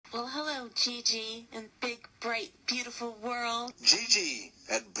Gigi and Big Bright Beautiful World. Gigi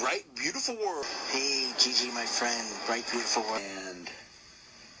at Bright Beautiful World. Hey, Gigi, my friend, Bright Beautiful World. And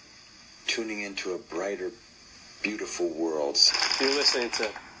tuning into a brighter, beautiful world. You're listening to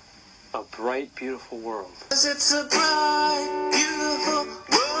A Bright Beautiful World. 'Cause it's a bright, beautiful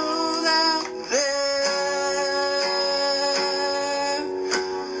world out there.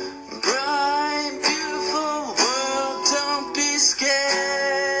 Bright, beautiful world, don't be scared.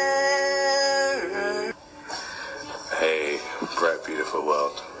 Hey, bright, beautiful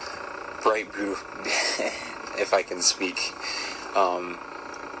world. Bright, beautiful, if I can speak,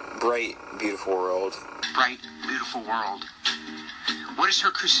 bright, beautiful world. Bright, beautiful world. What is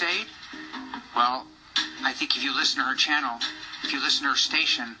her crusade? Well, I think if you listen to her channel, if you listen to her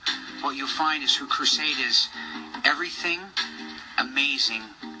station, what you'll find is her crusade is everything amazing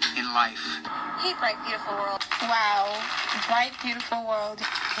in life. Hey, Bright Beautiful World. Wow. Bright Beautiful World.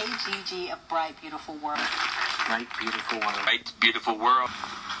 Hey, Gigi of Bright Beautiful World. Bright, beautiful world. Bright, beautiful world.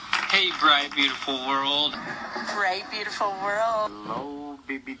 Hey, bright, beautiful world. Bright Beautiful World. Hello,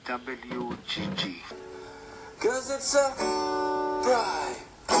 BBW Gigi. 'Cause it's a bright,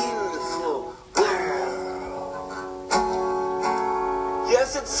 beautiful world.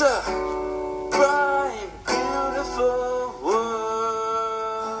 Yes, it's a bright, beautiful world.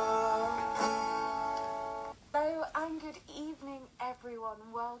 Hello and good evening, everyone.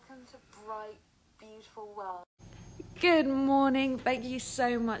 Welcome to Bright Beautiful World. Good morning. Thank you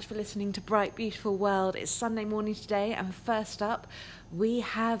so much for listening to Bright Beautiful World. It's Sunday morning today, and first up, we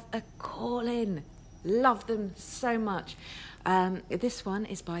have a call-in. Love them so much. This one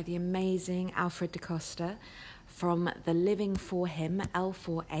is by the amazing Alfred DaCosta from the Living For Him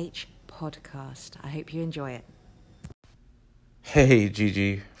L4H podcast. I hope you enjoy it. Hey,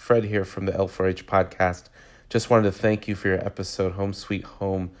 Gigi. Fred here from the L4H podcast. Just wanted to thank you for your episode, Home Sweet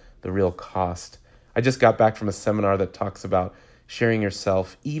Home, The Real Cost. I just got back from a seminar that talks about sharing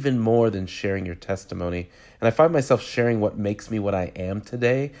yourself even more than sharing your testimony. And I find myself sharing what makes me what I am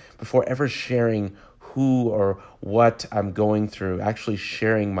today before ever sharing who or what I'm going through, actually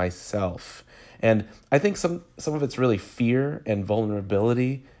sharing myself. And I think some of it's really fear and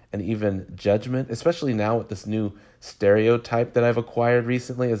vulnerability and even judgment, especially now with this new stereotype that I've acquired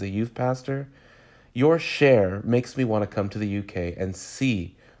recently as a youth pastor. Your share makes me want to come to the UK and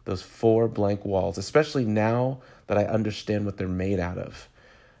see those 4 blank walls, especially now that I understand what they're made out of.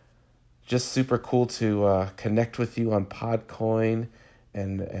 Just super cool to connect with you on Podcoin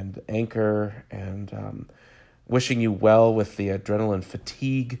and Anchor, and wishing you well with the adrenaline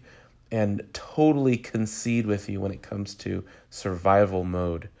fatigue, and totally concede with you when it comes to survival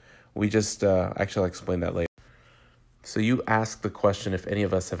mode. We just, actually I'll explain that later. So you asked the question if any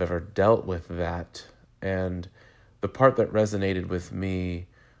of us have ever dealt with that, and the part that resonated with me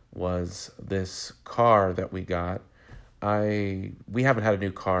was this car that we got. We haven't had a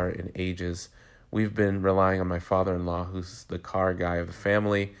new car in ages. We've been relying on my father-in-law, who's the car guy of the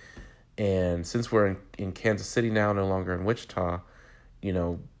family. And since we're in Kansas City now, no longer in Wichita,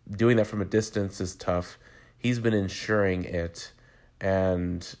 doing that from a distance is tough. He's been insuring it.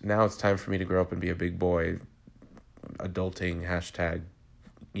 And now it's time for me to grow up and be a big boy. Adulting, hashtag,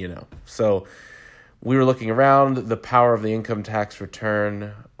 So we were looking around, the power of the income tax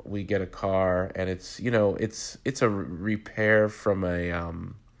return. We get a car, and it's a repair from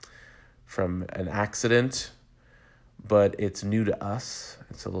an accident, but it's new to us.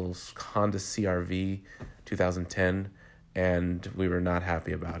 It's a little Honda CR-V 2010, and we were not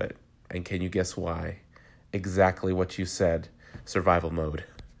happy about it. And can you guess why? Exactly what you said, survival mode.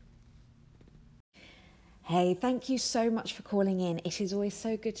 Hey, thank you so much for calling in. It is always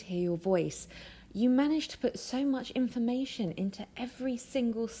so good to hear your voice. You manage to put so much information into every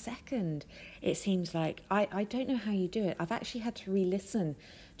single second. It seems like, I don't know how you do it. I've actually had to re-listen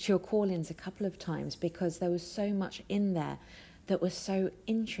to your call-ins a couple of times because there was so much in there that was so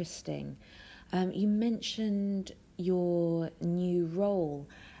interesting. You mentioned your new role,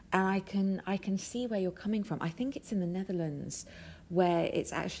 and I can see where you're coming from. I think it's in the Netherlands, where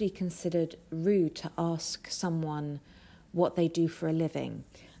it's actually considered rude to ask someone what they do for a living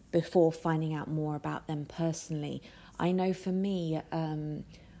before finding out more about them personally. I know for me,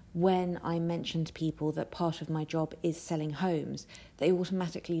 when I mention to people that part of my job is selling homes, they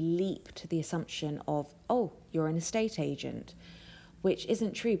automatically leap to the assumption of, oh, you're an estate agent, which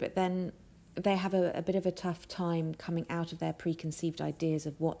isn't true, but then they have a bit of a tough time coming out of their preconceived ideas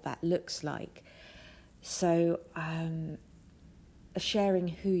of what that looks like. So sharing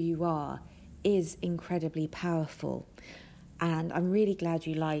who you are is incredibly powerful. And I'm really glad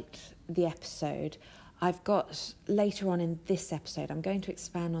you liked the episode. I've got, later on in this episode, I'm going to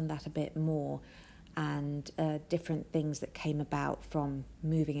expand on that a bit more, and different things that came about from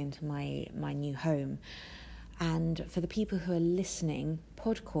moving into my new home. And for the people who are listening,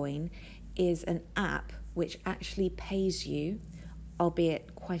 Podcoin is an app which actually pays you,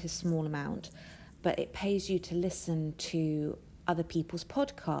 albeit quite a small amount, but it pays you to listen to other people's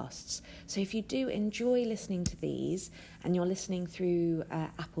podcasts. So if you do enjoy listening to these, and you're listening through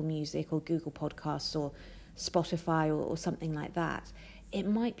Apple Music or Google Podcasts or Spotify or something like that, it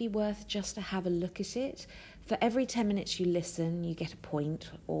might be worth just to have a look at it. For every 10 minutes you listen, you get a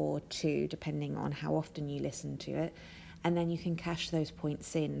point or two, depending on how often you listen to it, and then you can cash those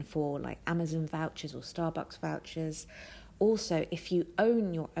points in for like Amazon vouchers or Starbucks vouchers. Also, if you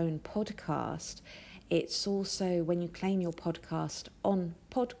own your own podcast, it's also, when you claim your podcast on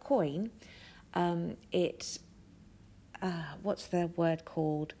Podcoin, what's the word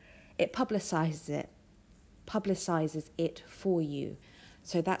called? It publicizes it for you.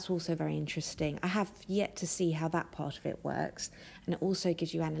 So that's also very interesting. I have yet to see how that part of it works. And it also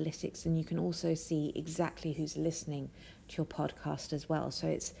gives you analytics, and you can also see exactly who's listening to your podcast as well. So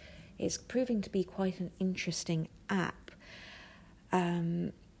it's proving to be quite an interesting app.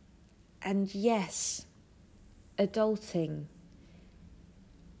 And yes, adulting.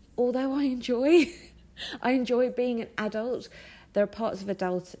 Although I enjoy being an adult, there are parts of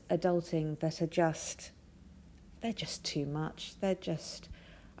adulting that are they're just too much.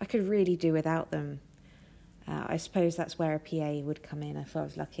 I could really do without them. I suppose that's where a PA would come in if I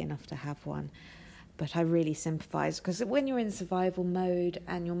was lucky enough to have one. But I really sympathise, because when you're in survival mode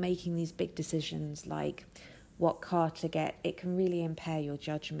and you're making these big decisions like what car to get, it can really impair your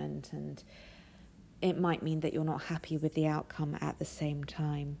judgment, and it might mean that you're not happy with the outcome at the same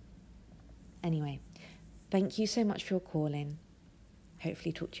time. Anyway, thank you so much for your call in.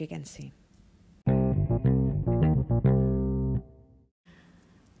 Hopefully talk to you again soon.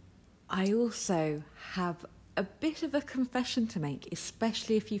 I also have a bit of a confession to make,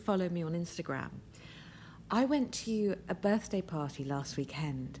 especially if you follow me on Instagram. I went to a birthday party last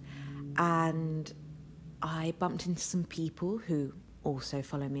weekend, and I bumped into some people who also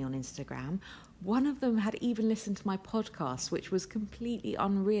follow me on Instagram. One of them had even listened to my podcast, which was completely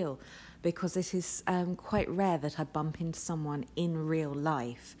unreal, because it is quite rare that I bump into someone in real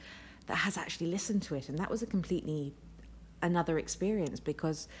life that has actually listened to it. And that was a completely another experience,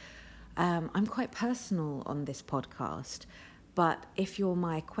 because I'm quite personal on this podcast. But if you're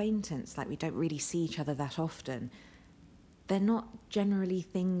my acquaintance, like we don't really see each other that often, they're not generally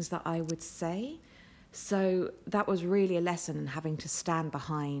things that I would say. So that was really a lesson in having to stand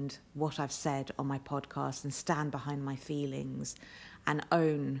behind what I've said on my podcast and stand behind my feelings and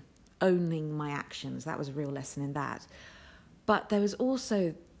owning my actions. That was a real lesson in that. But there was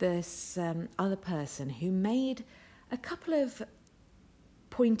also this other person who made a couple of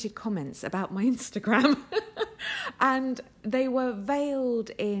pointed comments about my Instagram. And they were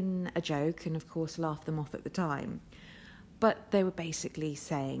veiled in a joke, and of course laughed them off at the time. But they were basically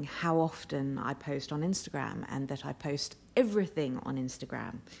saying how often I post on Instagram, and that I post everything on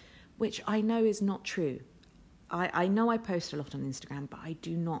Instagram, which I know is not true. I know I post a lot on Instagram, but I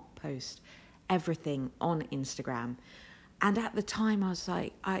do not post everything on Instagram. And at the time I was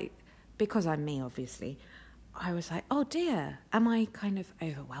like, because I'm me, obviously, I was like, oh dear, am I kind of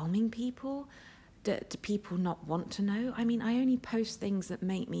overwhelming people? Do people not want to know? I mean, I only post things that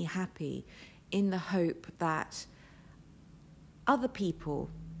make me happy in the hope that other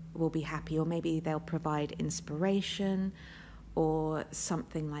people will be happy, or maybe they'll provide inspiration or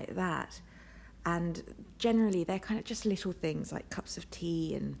something like that. And generally they're kind of just little things like cups of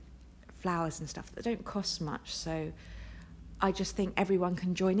tea and flowers and stuff that don't cost much. So I just think everyone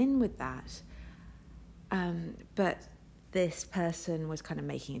can join in with that. But this person was kind of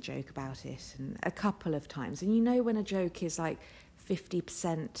making a joke about it, and a couple of times. And you know when a joke is like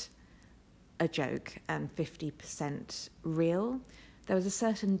 50% a joke and 50% real, there was a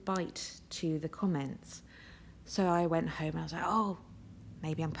certain bite to the comments. So I went home and I was like, oh,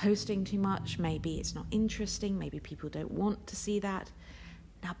 maybe I'm posting too much, maybe it's not interesting, maybe people don't want to see that.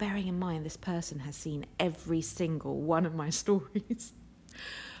 Now, bearing in mind, this person has seen every single one of my stories.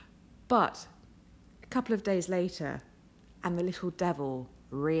 But a couple of days later, and the little devil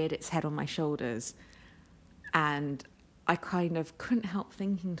reared its head on my shoulders, and I kind of couldn't help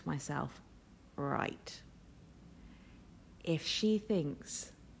thinking to myself, right, if she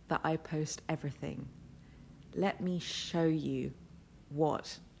thinks that I post everything, let me show you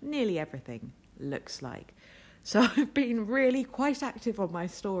what nearly everything looks like. So I've been really quite active on my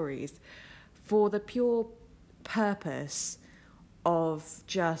stories for the pure purpose of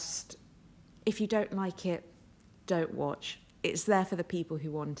just If you don't like it, don't watch. It's there for the people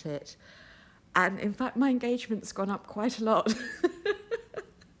who want it. And in fact, my engagement's gone up quite a lot.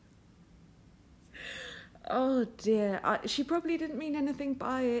 Oh dear, she probably didn't mean anything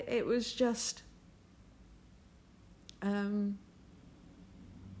by it. It was just,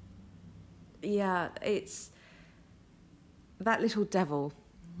 yeah, it's that little devil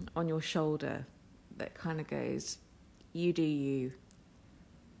on your shoulder that kind of goes, you do you,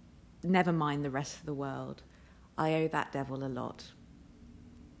 never mind the rest of the world. I owe that devil a lot.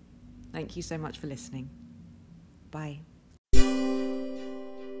 Thank you so much for listening. Bye.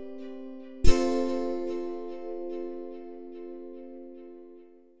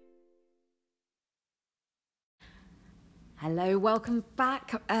 Hello, welcome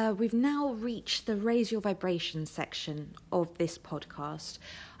back. We've now reached the Raise Your Vibration section of this podcast.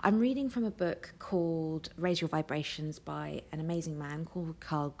 I'm reading from a book called Raise Your Vibrations by an amazing man called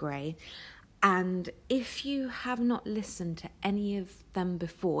Carl Gray. And if you have not listened to any of them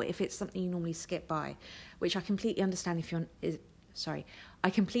before, if it's something you normally skip by, which I completely understand I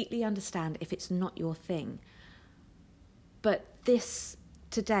completely understand if it's not your thing. But this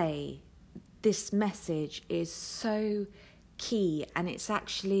message is so key, and it's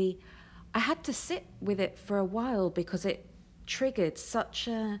actually, I had to sit with it for a while because it triggered such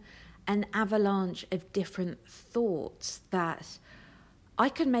an avalanche of different thoughts that I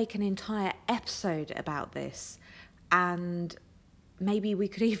could make an entire episode about this, and maybe we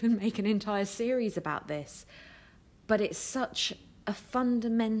could even make an entire series about this. But it's such a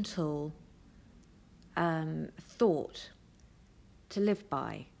fundamental thought to live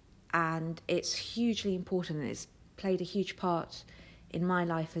by, and it's hugely important, and it's played a huge part in my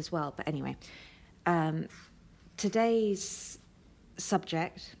life as well. But anyway, today's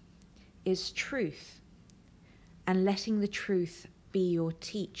subject is truth, and letting the truth be your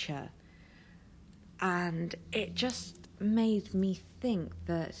teacher. And it just made me think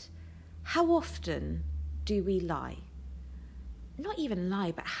that how often do we lie? Not even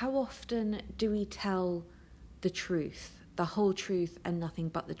lie, but how often do we tell the truth, the whole truth and nothing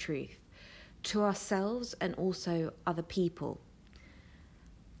but the truth, to ourselves and also other people?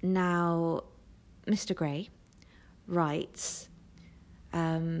 Now, Mr. Gray writes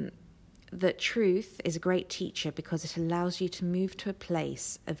that truth is a great teacher because it allows you to move to a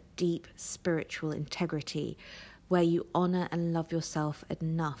place of deep spiritual integrity where you honour and love yourself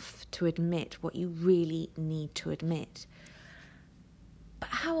enough to admit what you really need to admit. But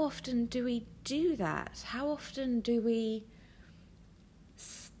how often do we do that? How often do we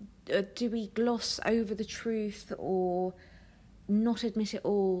gloss over the truth or not admit it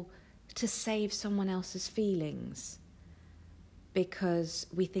all to save someone else's feelings because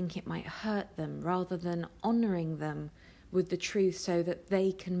we think it might hurt them, rather than honouring them with the truth so that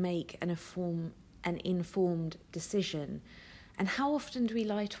they can make an informed decision? And how often do we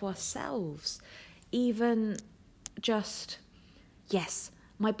lie to ourselves? Even just, yes,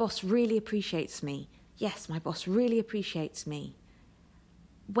 my boss really appreciates me. Yes, my boss really appreciates me.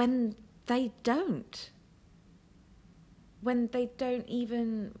 When they don't. When they don't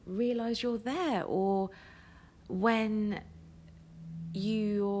even realise you're there, or when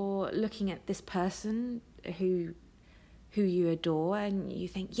you're looking at this person who you adore and you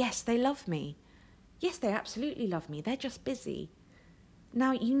think, yes, they love me. Yes, they absolutely love me. They're just busy.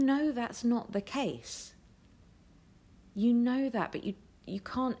 Now, you know that's not the case. You know that, but you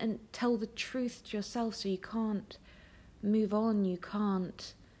can't tell the truth to yourself, so you can't move on. You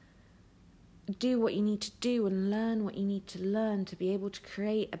can't do what you need to do and learn what you need to learn to be able to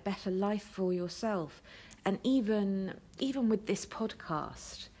create a better life for yourself. And even with this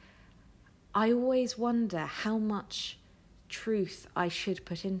podcast, I always wonder how much truth I should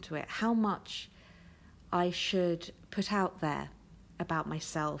put into it, how much I should put out there about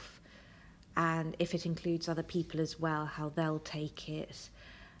myself, and if it includes other people as well, how they'll take it.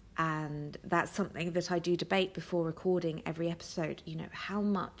 And that's something that I do debate before recording every episode. You know, how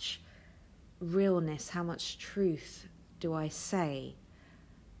much realness, how much truth do I say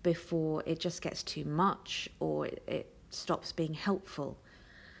before it just gets too much or it stops being helpful?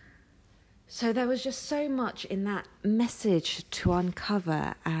 So there was just so much in that message to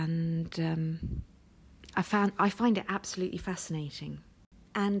uncover, and I find it absolutely fascinating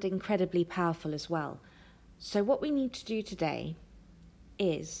and incredibly powerful as well. So what we need to do today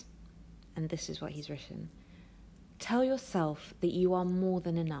is, and this is what he's written, tell yourself that you are more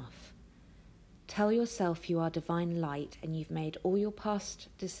than enough. Tell yourself you are divine light and you've made all your past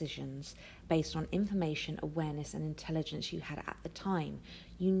decisions based on information, awareness and intelligence you had at the time.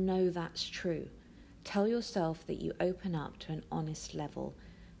 You know that's true. Tell yourself that you open up to an honest level.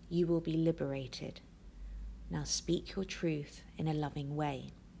 you will be liberated. Now speak your truth in a loving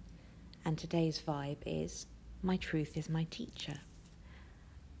way. And today's vibe is, my truth is my teacher.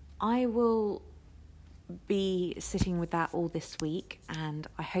 I will be sitting with that all this week, and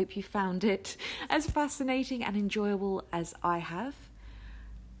I hope you found it as fascinating and enjoyable as I have.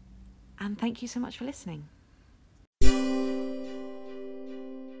 And thank you so much for listening.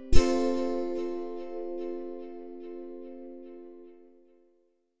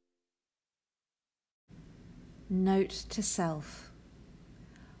 Note to self.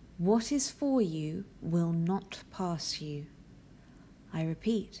 What is for you will not pass you. I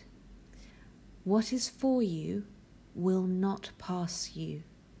repeat, what is for you will not pass you.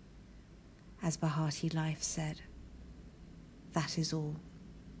 As Bharati Life said, that is all.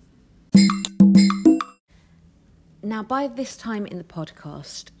 Now, by this time in the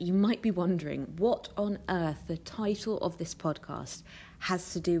podcast, you might be wondering what on earth the title of this podcast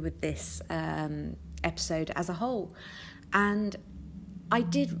has to do with this episode as a whole. And I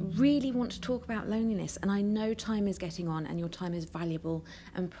did really want to talk about loneliness, and I know time is getting on and your time is valuable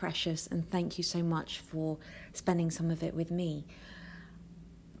and precious, and thank you so much for spending some of it with me.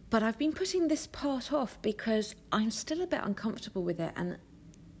 But I've been putting this part off because I'm still a bit uncomfortable with it, and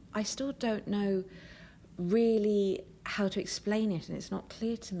I still don't know really how to explain it, and it's not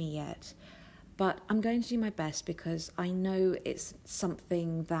clear to me yet. But I'm going to do my best because I know it's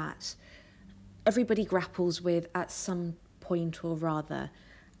something that everybody grapples with at some point or rather,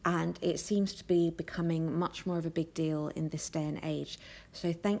 and it seems to be becoming much more of a big deal in this day and age.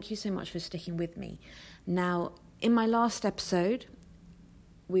 So thank you so much for sticking with me. Now, in my last episode,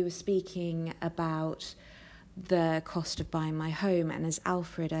 we were speaking about the cost of buying my home, and as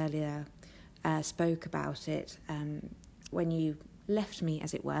Alfred earlier spoke about it, when you left me,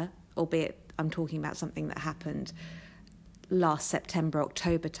 as it were, albeit I'm talking about something that happened last September,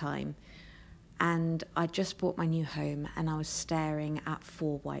 October time. And I just bought my new home, and I was staring at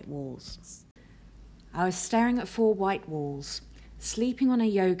 4 white walls. I was staring at 4 white walls, sleeping on a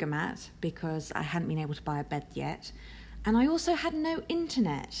yoga mat because I hadn't been able to buy a bed yet. And I also had no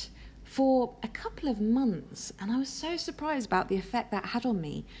internet for a couple of months, and I was so surprised about the effect that had on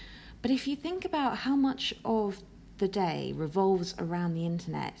me. But if you think about how much of the day revolves around the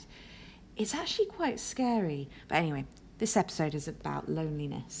internet, it's actually quite scary. But anyway, this episode is about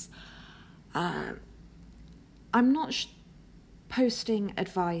loneliness. I'm not posting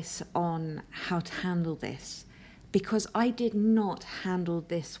advice on how to handle this because I did not handle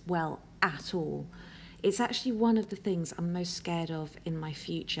this well at all. It's actually one of the things I'm most scared of in my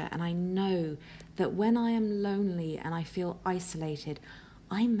future, and I know that when I am lonely and I feel isolated,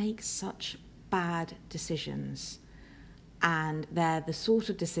 I make such bad decisions, and they're the sort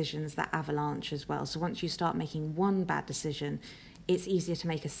of decisions that avalanche as well. So once you start making one bad decision, it's easier to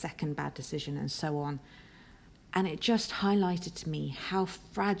make a second bad decision and so on. And it just highlighted to me how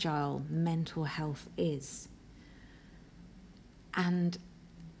fragile mental health is. And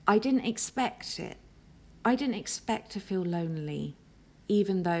I didn't expect it. I didn't expect to feel lonely,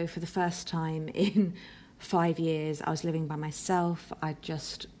 even though for the first time in 5 years I was living by myself. I'd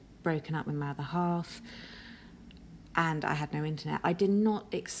just broken up with my other half and I had no internet. I did not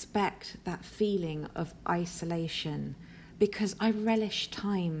expect that feeling of isolation, because I relish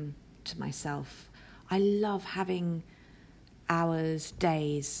time to myself. I love having hours,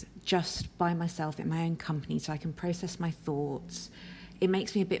 days, just by myself in my own company so I can process my thoughts. It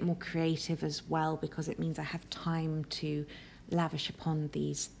makes me a bit more creative as well because it means I have time to lavish upon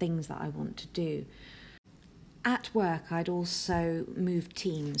these things that I want to do. At work, I'd also moved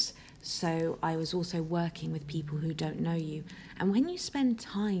teams, so I was also working with people who don't know you. And when you spend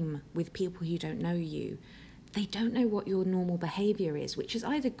time with people who don't know you, they don't know what your normal behaviour is, which is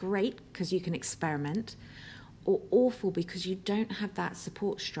either great because you can experiment, or awful because you don't have that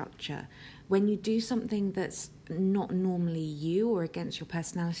support structure. When you do something that's not normally you or against your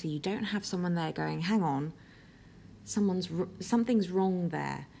personality, you don't have someone there going, hang on, something's wrong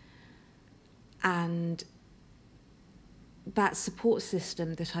there. And that support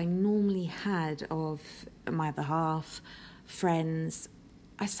system that I normally had of my other half, friends,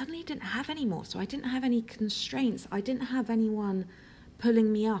 I suddenly didn't have anymore. So I didn't have any constraints. I didn't have anyone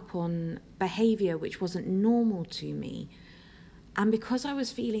pulling me up on behaviour which wasn't normal to me. And because I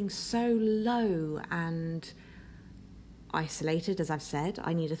was feeling so low and isolated, as I've said,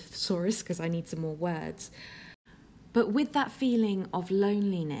 I need a thesaurus because I need some more words. But with that feeling of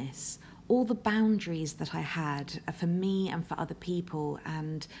loneliness, all the boundaries that I had for me and for other people,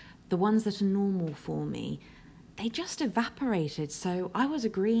 and the ones that are normal for me, they just evaporated. So I was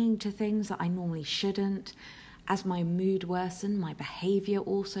agreeing to things that I normally shouldn't, As my mood worsened, my behaviour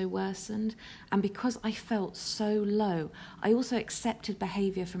also worsened. And because I felt so low, I also accepted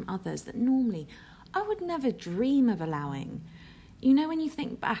behaviour from others that normally I would never dream of allowing. You know, when you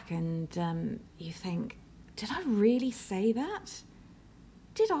think back and you think, did I really say that?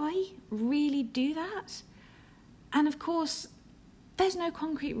 Did I really do that? And of course, there's no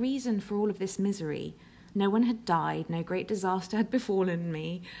concrete reason for all of this misery. No one had died, no great disaster had befallen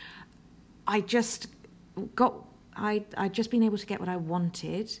me. I'd just been able to get what I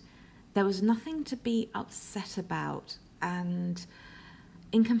wanted. There was nothing to be upset about. And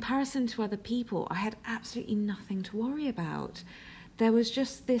in comparison to other people, I had absolutely nothing to worry about. There was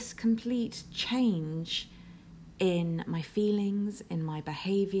just this complete change in my feelings, in my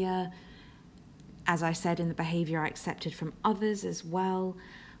behaviour. As I said, in the behaviour I accepted from others as well.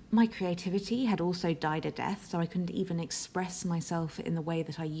 My creativity had also died a death, so I couldn't even express myself in the way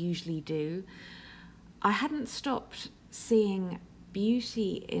that I usually do. I hadn't stopped seeing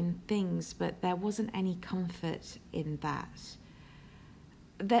beauty in things, but there wasn't any comfort in that.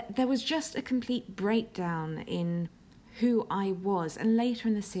 There was just a complete breakdown in who I was, and later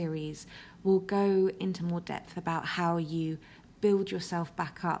in the series we'll go into more depth about how you build yourself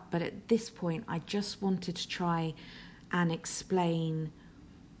back up. But at this point, I just wanted to try and explain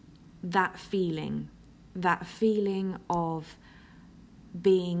that feeling of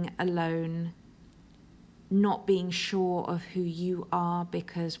being alone, not being sure of who you are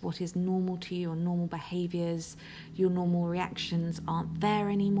because what is normal to you, your normal behaviours, your normal reactions aren't there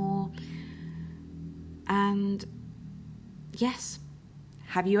anymore. And yes,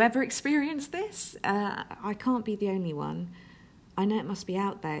 have you ever experienced this? I can't be the only one. I know it must be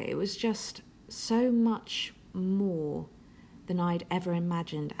out there. It was just so much more than I'd ever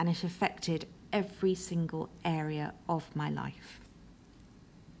imagined, and it affected every single area of my life.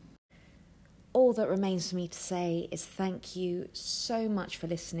 All that remains for me to say is thank you so much for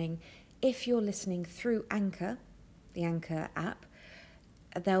listening. If you're listening through Anchor, the Anchor app,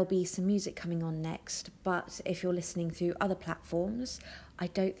 there'll be some music coming on next, but if you're listening through other platforms, I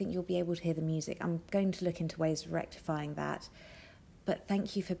don't think you'll be able to hear the music. I'm going to look into ways of rectifying that. But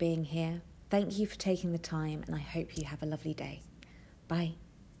thank you for being here. Thank you for taking the time, and I hope you have a lovely day. Bye.